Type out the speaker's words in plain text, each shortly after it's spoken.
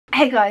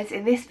Hey guys,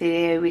 in this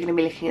video we're going to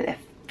be looking at the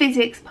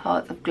physics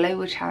part of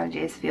global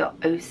challenges for your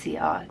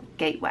OCR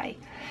Gateway.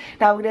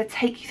 Now I'm going to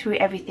take you through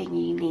everything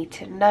you need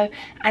to know,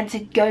 and to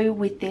go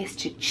with this,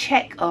 to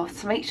check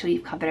off, to make sure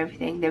you've covered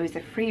everything, there is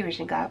a free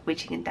revision guide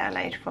which you can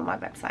download from my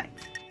website.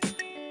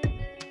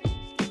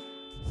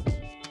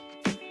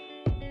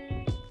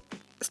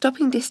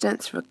 Stopping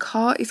distance for a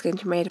car is going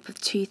to be made up of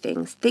two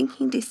things: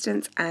 thinking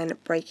distance and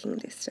braking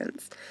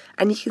distance.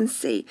 And you can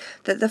see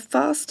that the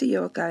faster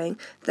you're going,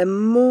 the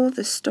more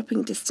the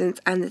stopping distance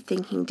and the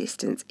thinking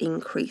distance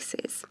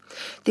increases.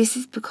 This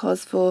is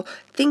because for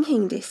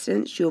thinking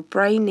distance, your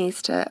brain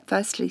needs to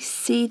firstly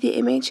see the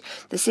image,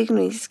 the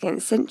signal needs to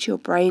get sent to your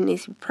brain,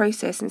 needs to be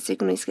processed, and the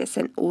signal needs to get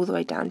sent all the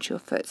way down to your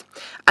foot.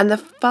 And the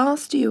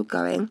faster you're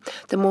going,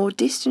 the more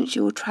distance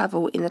you will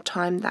travel in the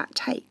time that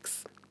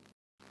takes.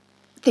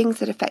 Things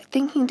that affect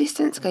thinking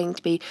distance are going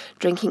to be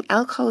drinking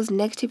alcohol is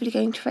negatively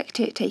going to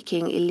affect it,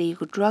 taking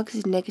illegal drugs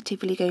is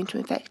negatively going to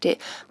affect it,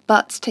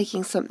 but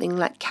taking something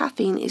like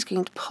caffeine is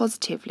going to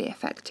positively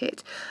affect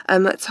it.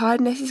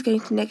 Tiredness is going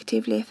to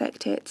negatively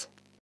affect it.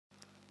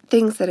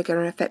 Things that are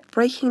going to affect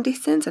braking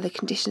distance are the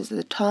conditions of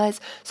the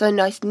tyres. So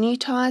nice new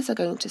tyres are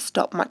going to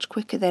stop much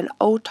quicker than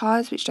old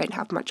tyres which don't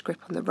have much grip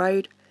on the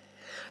road.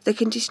 The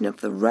condition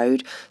of the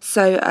road,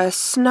 so a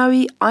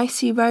snowy,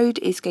 icy road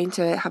is going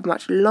to have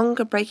much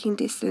longer braking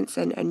distance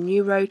than a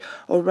new road,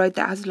 or a road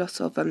that has a lot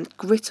of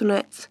grit on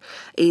it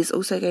is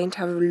also going to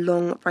have a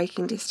long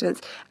braking distance.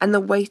 And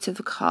the weight of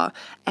the car.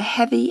 A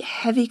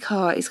heavy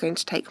car is going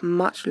to take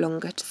much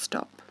longer to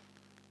stop.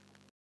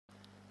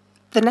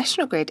 The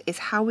national grid is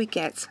how we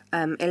get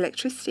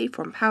electricity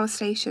from power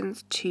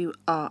stations to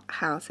our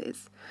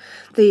houses.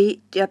 The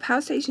power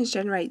stations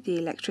generate the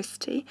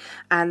electricity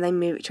and they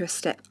move it to a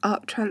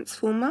step-up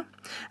transformer,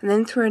 and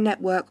then through a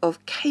network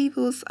of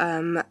cables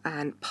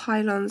and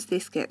pylons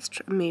this gets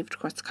moved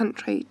across the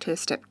country to a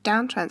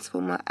step-down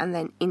transformer and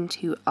then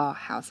into our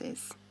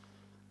houses.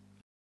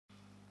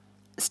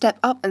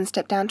 Step-up and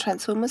step-down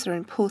transformers are an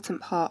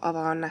important part of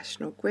our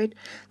national grid.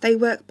 They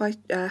work by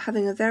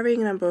having a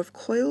varying number of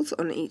coils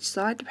on each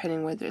side,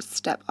 depending whether it's a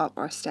step-up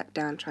or a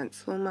step-down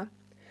transformer.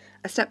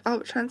 A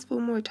step-up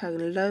transformer will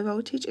turn a low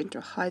voltage into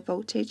a high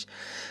voltage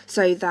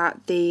so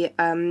that the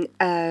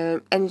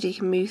energy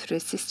can move through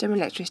a system,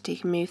 electricity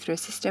can move through a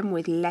system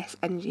with less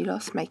energy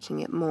loss, making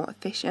it more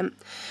efficient.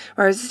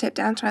 Whereas a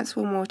step-down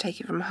transformer will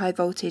take it from high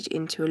voltage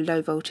into a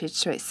low voltage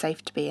so it's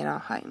safe to be in our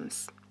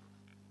homes.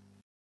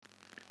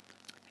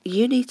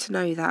 You need to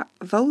know that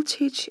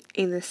voltage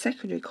in the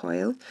secondary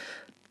coil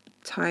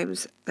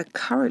times the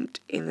current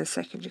in the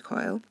secondary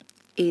coil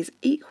is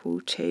equal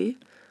to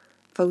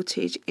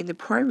voltage in the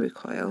primary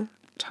coil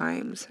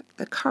times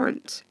the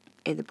current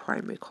in the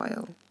primary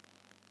coil.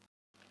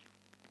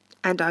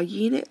 And our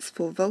units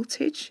for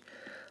voltage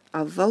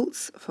are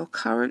volts for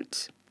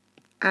current,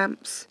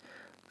 amps,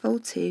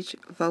 voltage,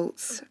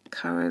 volts,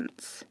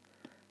 currents,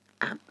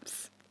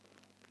 amps.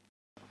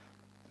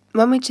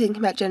 When we're thinking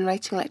about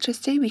generating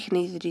electricity, we can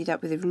either do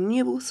that with a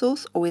renewable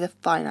source or with a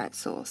finite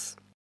source.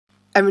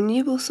 A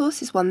renewable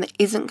source is one that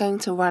isn't going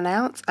to run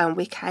out and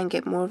we can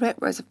get more of it,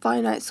 whereas a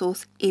finite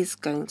source is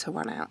going to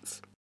run out.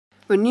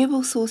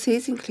 Renewable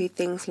sources include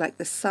things like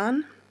the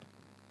sun,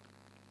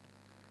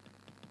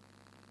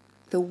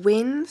 the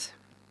wind,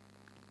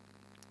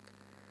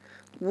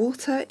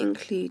 water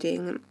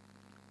including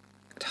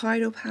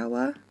tidal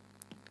power,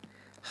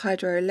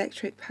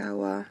 hydroelectric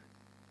power,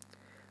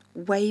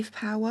 wave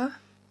power,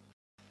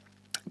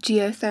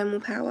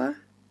 geothermal power,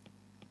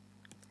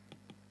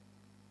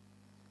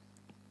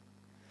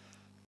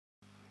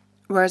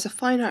 whereas a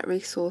finite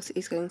resource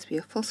is going to be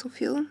a fossil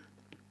fuel,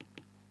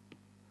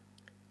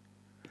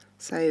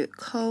 so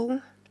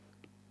coal,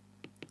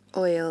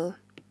 oil,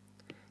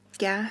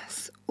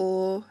 gas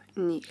or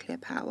nuclear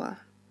power.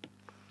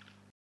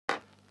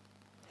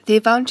 The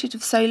advantage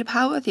of solar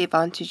power, the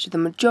advantage of the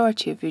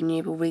majority of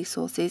renewable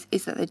resources,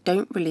 is that they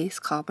don't release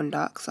carbon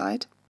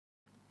dioxide.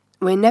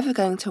 We're never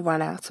going to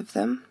run out of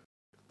them,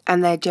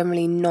 and they're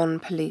generally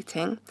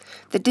non-polluting.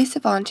 The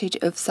disadvantage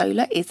of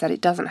solar is that it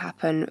doesn't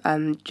happen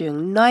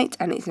during night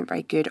and it isn't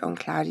very good on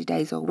cloudy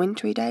days or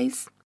wintry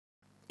days.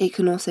 It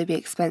can also be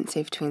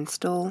expensive to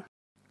install.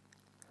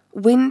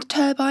 Wind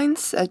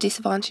turbines, a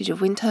disadvantage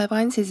of wind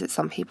turbines is that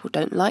some people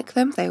don't like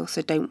them. They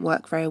also don't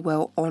work very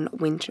well on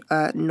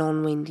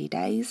non-windy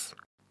days.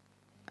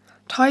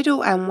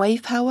 Tidal and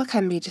wave power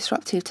can be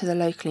disruptive to the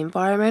local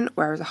environment,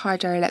 whereas a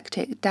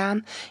hydroelectric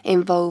dam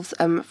involves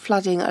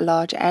flooding a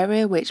large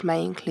area which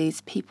may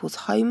include people's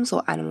homes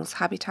or animals'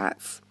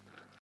 habitats.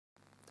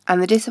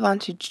 And the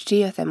disadvantage of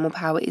geothermal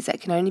power is that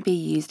it can only be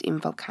used in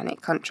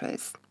volcanic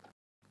countries.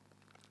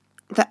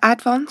 The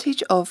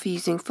advantage of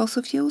using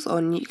fossil fuels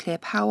or nuclear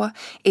power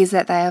is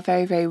that they are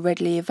very, very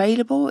readily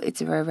available.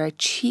 It's a very, very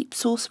cheap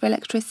source of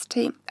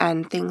electricity,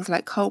 and things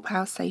like coal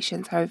power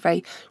stations have a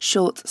very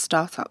short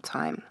start-up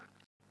time.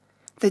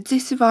 The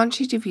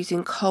disadvantage of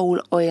using coal,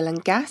 oil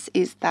and gas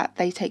is that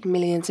they take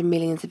millions and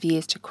millions of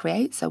years to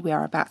create, so we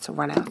are about to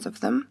run out of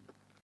them.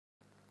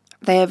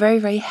 They are very,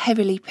 very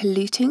heavily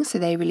polluting, so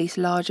they release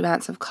large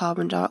amounts of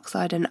carbon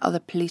dioxide and other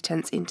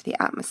pollutants into the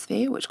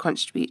atmosphere, which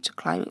contribute to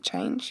climate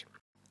change.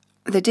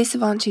 The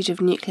disadvantage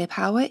of nuclear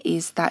power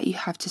is that you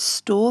have to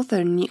store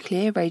the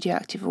nuclear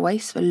radioactive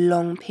waste for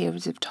long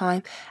periods of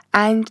time,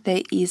 and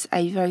there is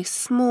a very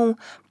small,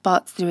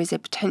 but there is a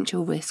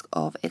potential risk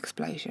of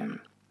explosion.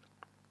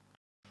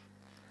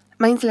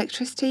 Mains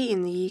electricity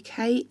in the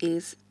UK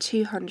is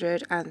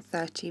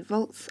 230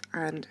 volts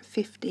and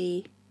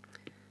 50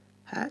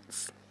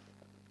 hertz.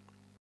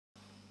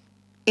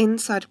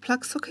 Inside a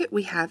plug socket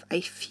we have a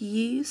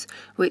fuse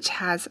which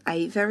has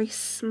a very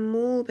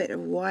small bit of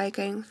wire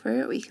going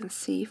through it. We can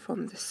see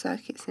from the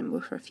circuit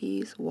symbol for a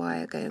fuse,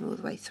 wire going all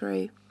the way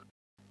through.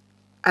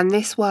 And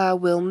this wire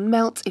will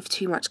melt if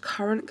too much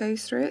current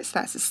goes through it, so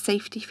that's a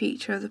safety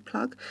feature of the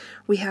plug.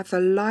 We have the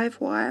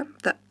live wire,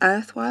 the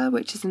earth wire,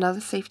 which is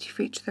another safety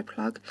feature of the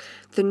plug,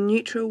 the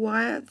neutral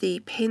wire, the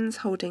pins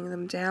holding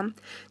them down,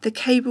 the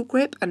cable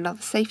grip,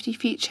 another safety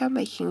feature,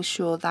 making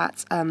sure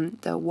that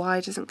the wire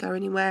doesn't go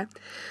anywhere,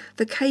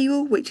 the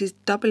cable, which is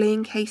doubly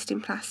encased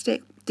in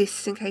plastic. This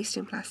is encased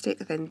in plastic,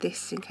 then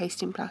this is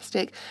encased in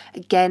plastic,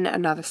 again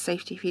another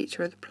safety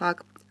feature of the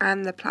plug,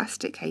 and the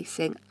plastic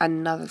casing,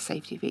 another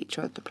safety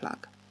feature of the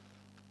plug.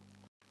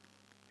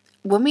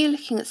 When we are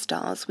looking at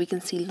stars, we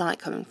can see light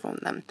coming from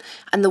them,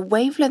 and the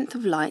wavelength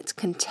of light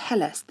can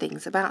tell us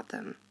things about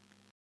them.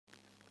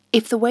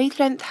 If the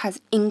wavelength has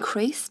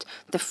increased,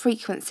 the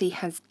frequency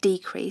has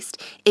decreased,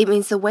 it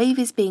means the wave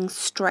is being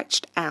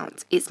stretched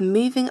out, it's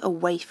moving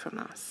away from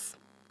us.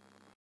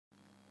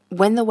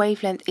 When the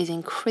wavelength is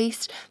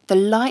increased, the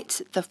light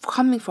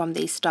coming from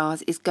these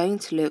stars is going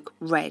to look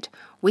red.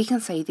 We can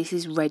say this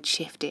is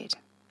red-shifted.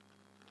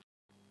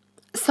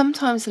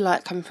 Sometimes the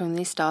light coming from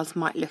these stars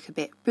might look a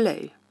bit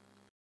blue.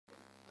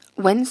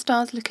 When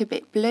stars look a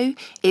bit blue,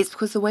 it's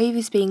because the wave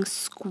is being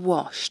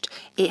squashed.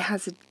 It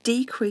has a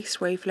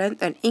decreased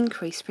wavelength and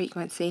increased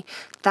frequency.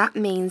 That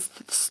means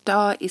that the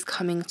star is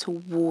coming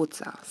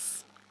towards us.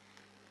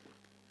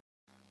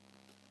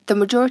 The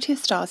majority of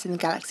stars in the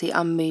galaxy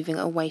are moving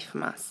away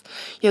from us.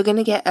 You're going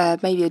to get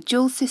maybe a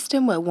dual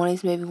system where one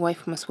is moving away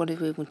from us, one is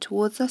moving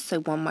towards us, so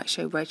one might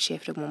show red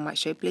shift and one might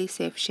show blue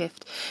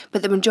shift,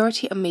 but the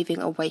majority are moving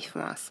away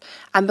from us.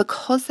 And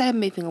because they're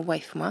moving away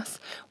from us,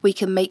 we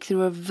can make the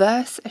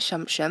reverse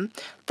assumption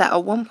that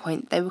at one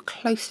point they were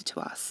closer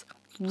to us,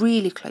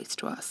 really close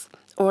to us,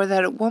 or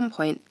that at one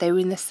point they were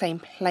in the same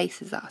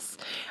place as us.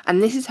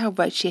 And this is how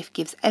redshift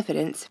gives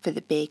evidence for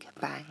the Big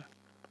Bang.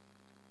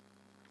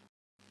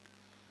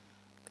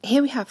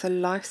 Here we have the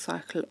life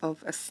cycle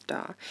of a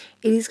star.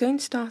 It is going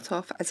to start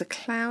off as a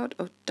cloud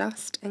of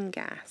dust and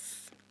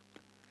gas.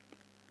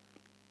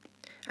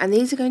 And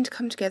these are going to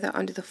come together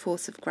under the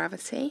force of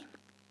gravity,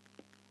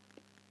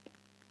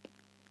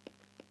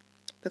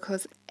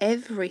 because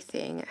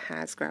everything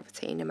has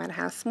gravity, no matter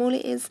how small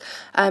it is,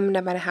 no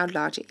matter how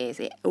large it is,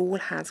 it all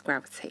has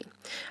gravity.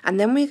 And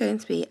then we're going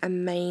to be a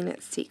main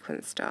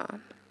sequence star.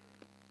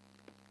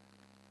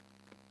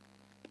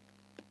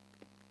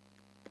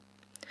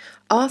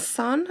 Our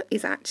sun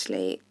is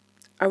actually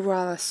a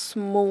rather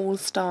small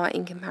star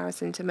in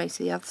comparison to most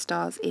of the other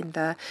stars in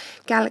the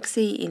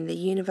galaxy, in the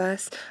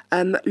universe.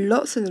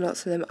 Lots and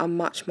lots of them are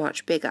much,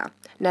 much bigger.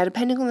 Now,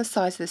 depending on the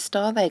size of the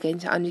star, they're going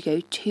to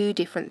undergo two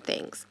different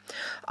things.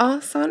 Our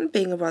sun,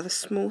 being a rather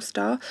small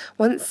star,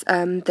 once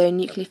the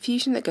nuclear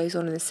fusion that goes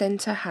on in the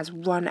centre has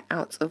run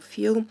out of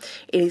fuel,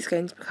 it is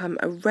going to become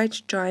a red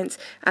giant,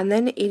 and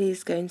then it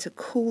is going to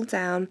cool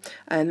down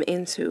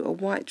into a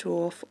white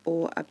dwarf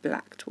or a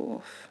black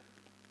dwarf.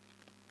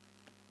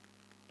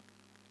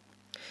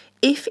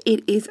 If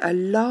it is a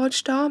large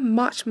star,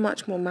 much,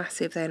 much more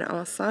massive than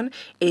our sun,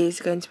 it is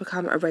going to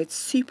become a red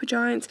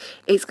supergiant,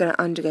 it's going to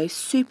undergo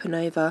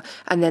supernova,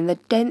 and then the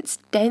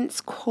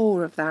dense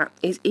core of that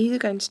is either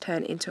going to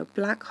turn into a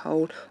black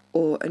hole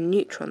or a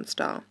neutron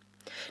star.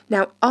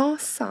 Now, our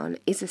sun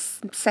is a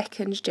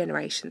second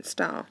generation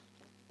star,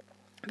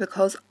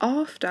 because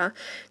after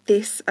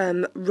this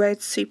red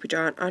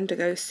supergiant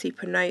undergoes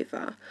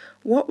supernova,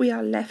 what we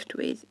are left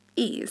with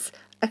is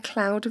a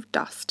cloud of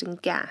dust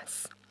and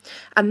gas.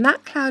 And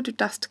that cloud of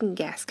dust and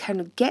gas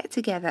can get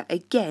together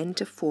again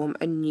to form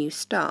a new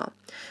star.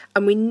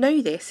 And we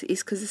know this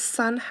is because the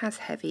sun has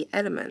heavy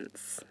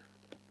elements.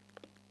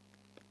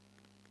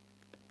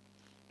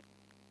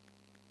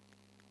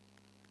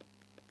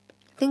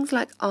 Things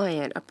like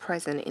iron are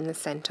present in the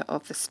centre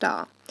of the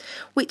star,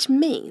 which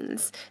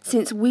means,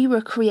 since we were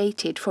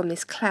created from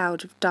this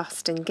cloud of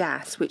dust and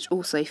gas, which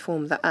also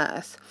formed the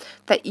Earth,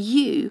 that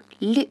you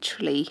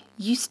literally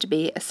used to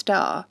be a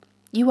star.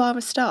 You are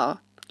a star.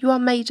 You are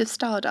made of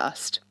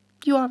stardust.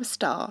 You are a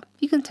star.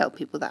 You can tell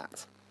people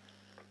that.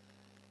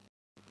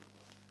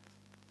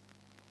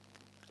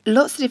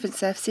 Lots of different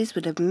surfaces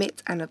would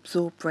emit and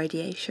absorb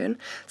radiation.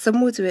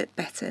 Some will do it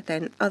better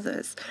than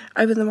others.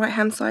 Over on the right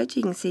hand side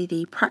you can see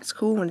the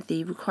practical, one of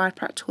the required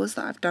practicals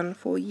that I've done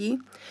for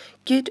you.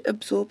 Good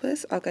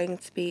absorbers are going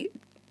to be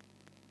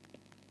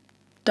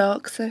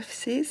dark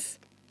surfaces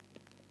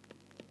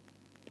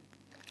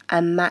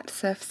and matte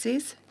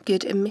surfaces.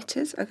 Good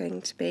emitters are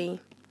going to be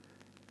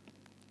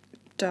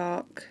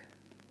dark,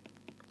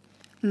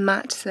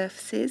 matte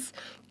surfaces.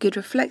 Good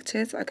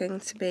reflectors are going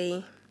to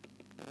be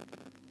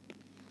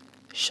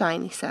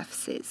shiny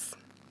surfaces.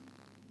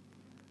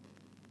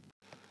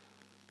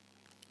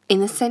 In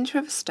the centre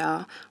of a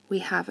star, we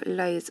have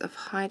loads of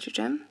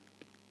hydrogen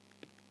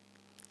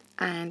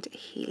and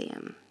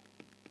helium.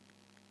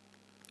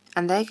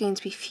 And they're going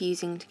to be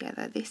fusing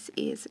together. This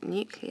is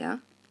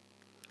nuclear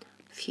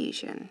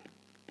fusion.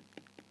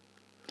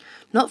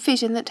 Not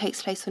fission that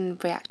takes place in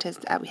reactors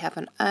that we have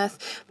on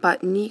Earth,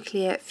 but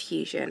nuclear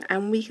fusion.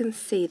 And we can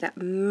see that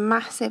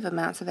massive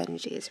amounts of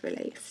energy is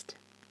released.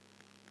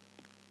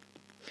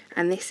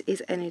 And this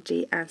is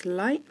energy as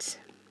light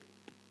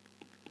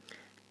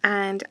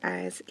and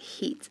as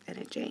heat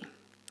energy.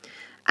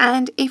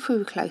 And if we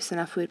were close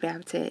enough, we'd be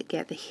able to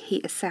get the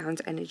heat of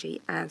sound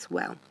energy as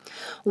well.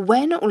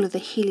 When all of the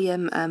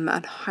helium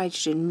and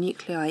hydrogen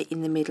nuclei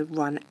in the middle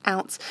run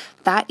out,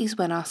 that is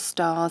when our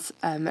star's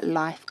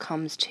life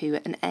comes to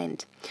an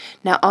end.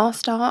 Now our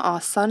star,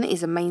 our sun,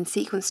 is a main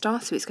sequence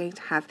star, so it's going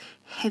to have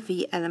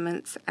heavy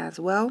elements as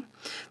well.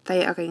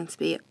 They are going to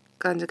be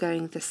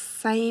undergoing the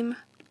same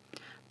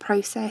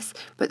process,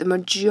 but the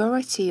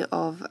majority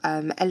of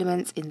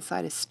elements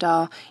inside a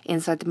star,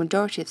 inside the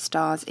majority of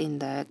stars in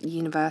the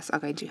universe, are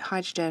going to be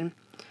hydrogen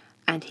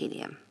and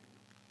helium.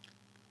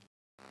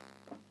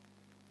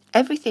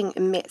 Everything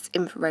emits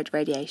infrared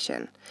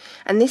radiation,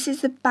 and this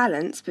is the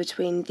balance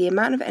between the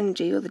amount of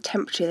energy or the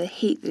temperature, the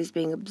heat that is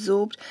being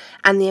absorbed,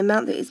 and the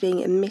amount that is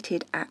being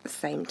emitted at the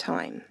same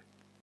time.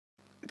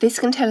 This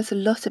can tell us a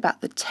lot about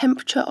the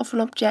temperature of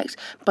an object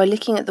by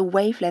looking at the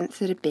wavelengths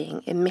that are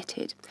being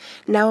emitted.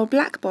 Now, a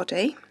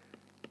blackbody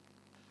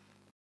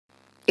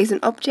is an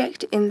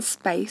object in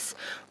space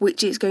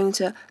which is going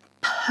to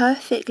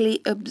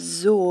perfectly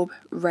absorb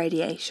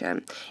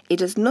radiation. It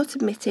does not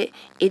emit it,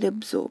 it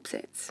absorbs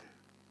it.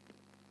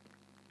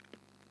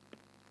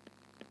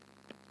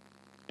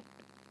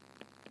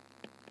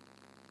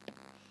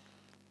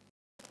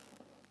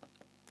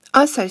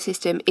 Our solar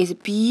system is a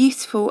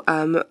beautiful,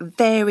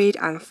 varied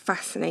and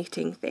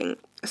fascinating thing.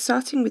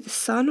 Starting with the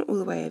sun all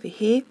the way over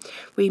here,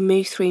 we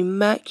move through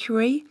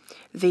Mercury,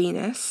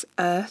 Venus,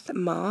 Earth,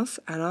 Mars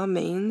and our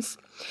moons.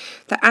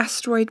 The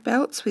asteroid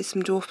belts with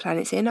some dwarf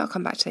planets in, I'll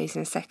come back to these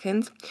in a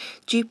second.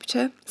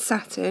 Jupiter,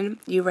 Saturn,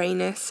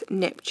 Uranus,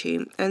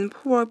 Neptune and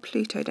poor old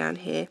Pluto down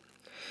here,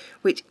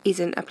 which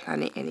isn't a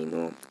planet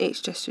anymore, it's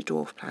just a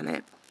dwarf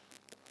planet.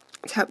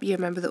 To help you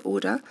remember the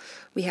order,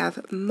 we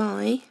have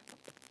my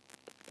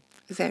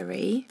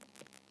very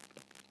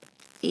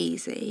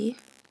easy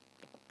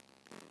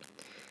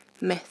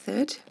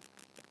method,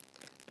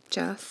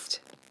 just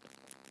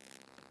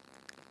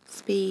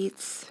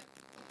speeds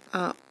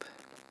up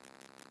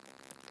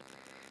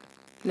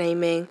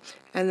naming,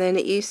 and then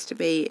it used to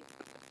be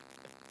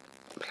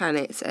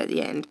planets at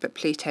the end, but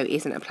Pluto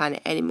isn't a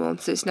planet anymore,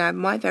 so it's now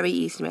my very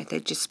easy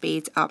method, just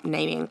speeds up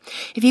naming.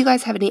 If you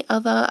guys have any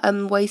other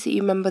ways that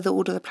you remember the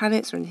order of the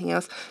planets or anything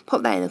else,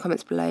 pop that in the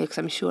comments below, because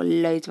I'm sure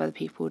loads of other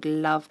people would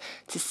love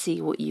to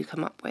see what you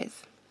come up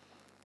with.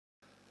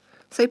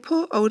 So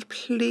poor old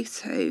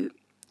Pluto.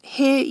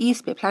 Here it used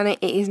to be a planet,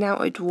 it is now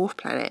a dwarf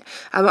planet.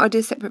 I did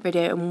a separate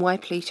video on why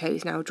Pluto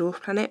is now a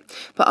dwarf planet,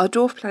 but our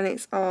dwarf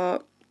planets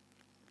are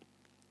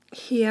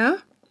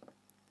here,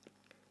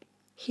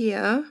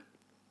 here,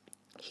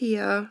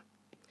 here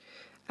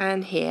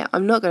and here.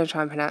 I'm not going to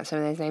try and pronounce some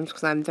of those names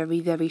because I'm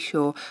very, very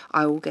sure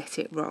I will get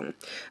it wrong.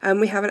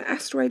 We have an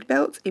asteroid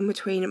belt in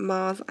between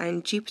Mars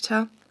and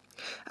Jupiter,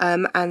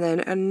 and then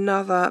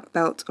another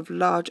belt of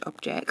large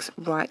objects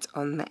right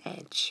on the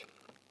edge.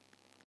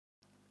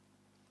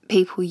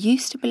 People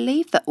used to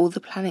believe that all the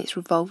planets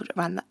revolved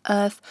around the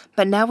Earth,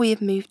 but now we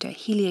have moved to a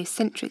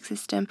heliocentric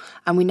system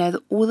and we know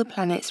that all the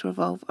planets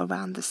revolve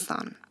around the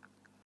Sun.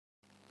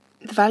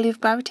 The value of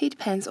gravity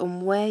depends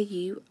on where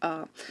you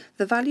are.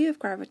 The value of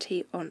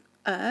gravity on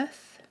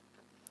Earth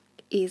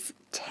is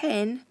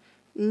 10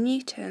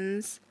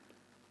 newtons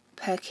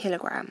per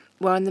kilogram,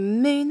 where on the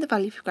moon the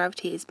value for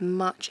gravity is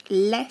much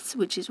less,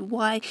 which is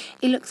why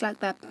it looks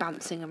like they're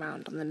bouncing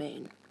around on the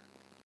moon.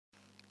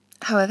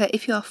 However,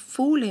 if you are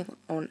falling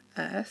on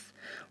Earth,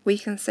 we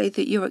can say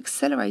that your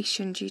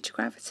acceleration due to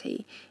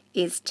gravity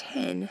is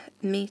 10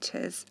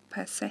 meters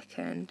per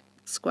second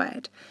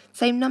squared.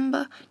 Same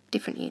number,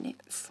 different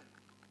units.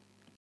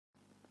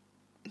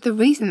 The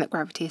reason that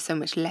gravity is so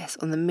much less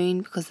on the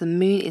moon because the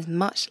moon is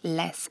much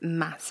less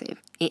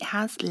massive. It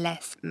has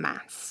less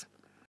mass.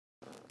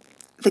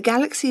 The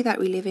galaxy that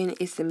we live in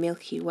is the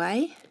Milky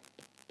Way.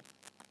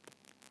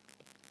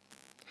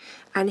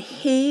 And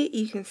here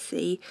you can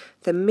see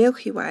the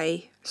Milky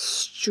Way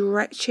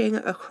stretching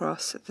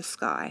across the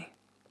sky.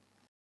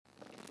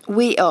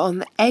 We are on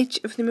the edge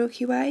of the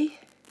Milky Way,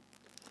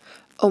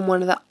 on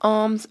one of the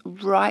arms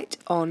right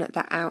on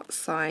the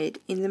outside.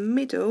 In the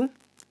middle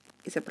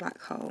is a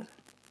black hole.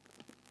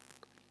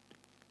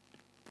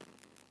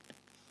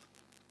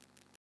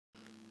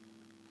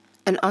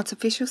 An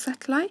artificial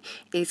satellite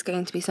is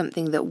going to be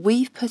something that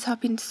we've put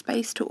up into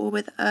space to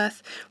orbit the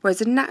Earth,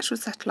 whereas a natural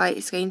satellite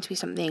is going to be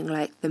something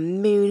like the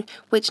Moon,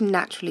 which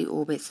naturally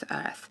orbits the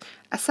Earth.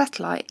 A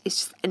satellite is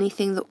just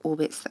anything that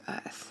orbits the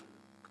Earth.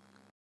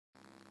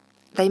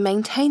 They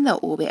maintain their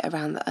orbit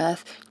around the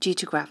Earth due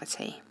to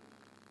gravity.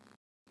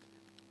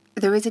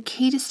 There is a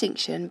key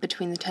distinction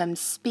between the terms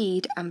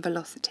speed and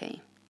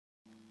velocity.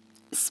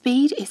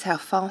 Speed is how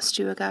fast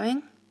you are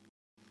going.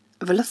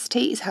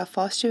 Velocity is how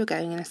fast you are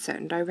going in a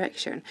certain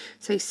direction.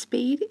 So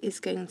speed is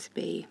going to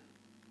be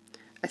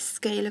a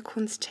scalar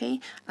quantity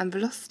and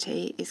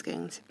velocity is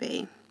going to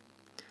be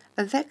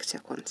a vector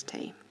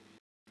quantity.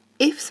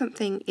 If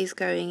something is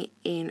going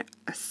in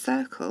a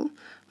circle,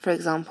 for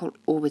example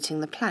orbiting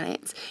the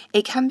planet,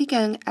 it can be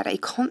going at a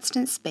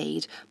constant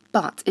speed,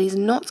 but it is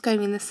not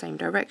going in the same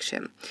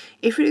direction.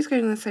 If it is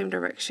going in the same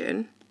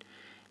direction,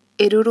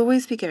 it would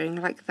always be going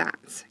like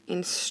that,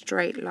 in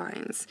straight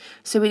lines.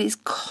 So it is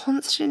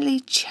constantly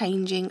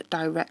changing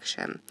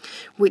direction,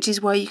 which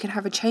is why you can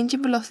have a change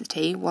in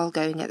velocity while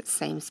going at the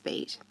same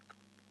speed.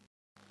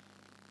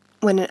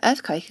 When an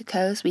earthquake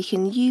occurs, we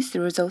can use the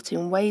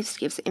resulting waves to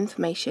give us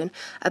information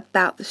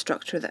about the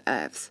structure of the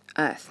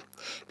Earth.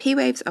 P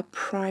waves are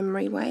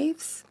primary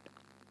waves.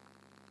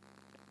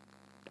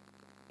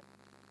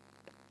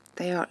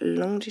 They are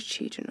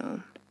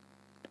longitudinal.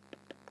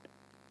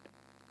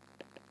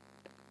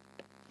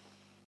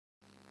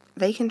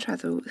 They can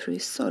travel through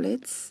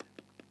solids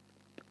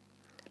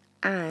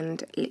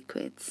and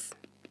liquids,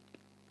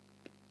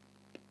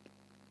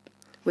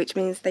 which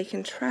means they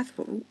can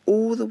travel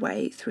all the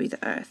way through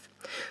the Earth.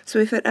 So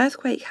if an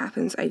earthquake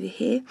happens over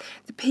here,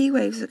 the P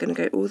waves are going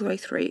to go all the way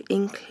through,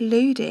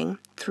 including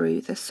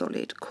through the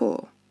solid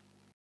core.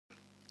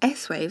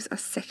 S waves are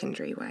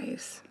secondary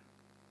waves.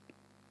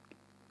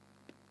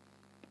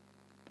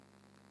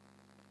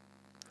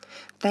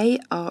 They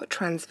are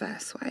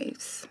transverse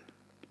waves.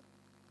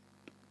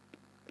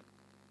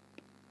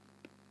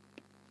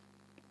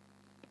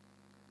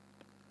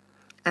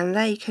 And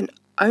they can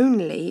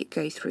only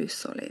go through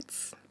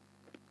solids.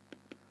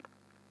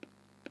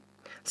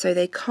 So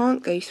they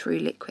can't go through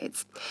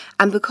liquids.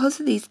 And because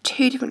of these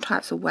two different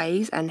types of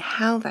waves and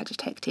how they're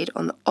detected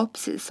on the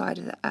opposite side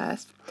of the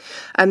Earth,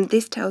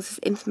 this tells us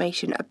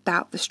information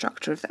about the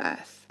structure of the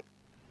Earth.